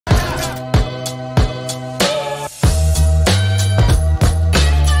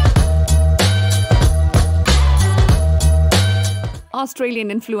Australian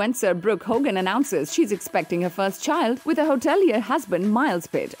influencer Brooke Hogan announces she's expecting her first child with a hotelier husband Myles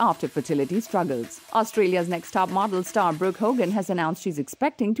Pitt after fertility struggles. Australia's next top model star Brooke Hogan has announced she's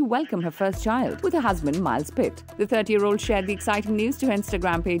expecting to welcome her first child with her husband Myles Pitt. The 30-year-old shared the exciting news to her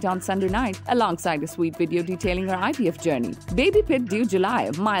Instagram page on Sunday night alongside a sweet video detailing her IVF journey. Baby Pitt due July.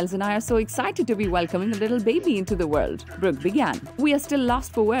 Myles and I are so excited to be welcoming a little baby into the world, Brooke began. We are still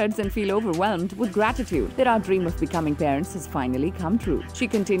lost for words and feel overwhelmed with gratitude that our dream of becoming parents has finally come true. She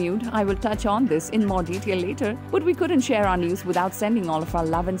continued, I will touch on this in more detail later, but we couldn't share our news without sending all of our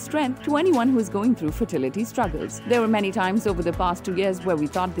love and strength to anyone who is going through fertility struggles. There were many times over the past 2 years where we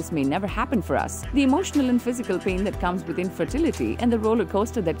thought this may never happen for us. The emotional and physical pain that comes with infertility and the roller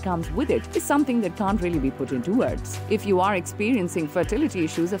coaster that comes with it is something that can't really be put into words. If you are experiencing fertility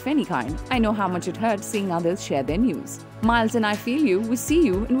issues of any kind, I know how much it hurts seeing others share their news. Myles and I feel you, we see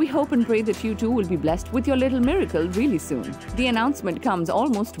you, and we hope and pray that you too will be blessed with your little miracle really soon. The announcement comes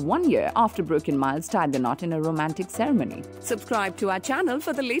almost 1 year after Brooke and Myles tied the knot in a romantic ceremony. Subscribe to our channel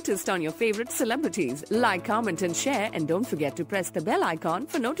for the latest on your favorite celebrities. Like, comment and share, and don't forget to press the bell icon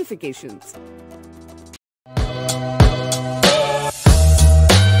for notifications.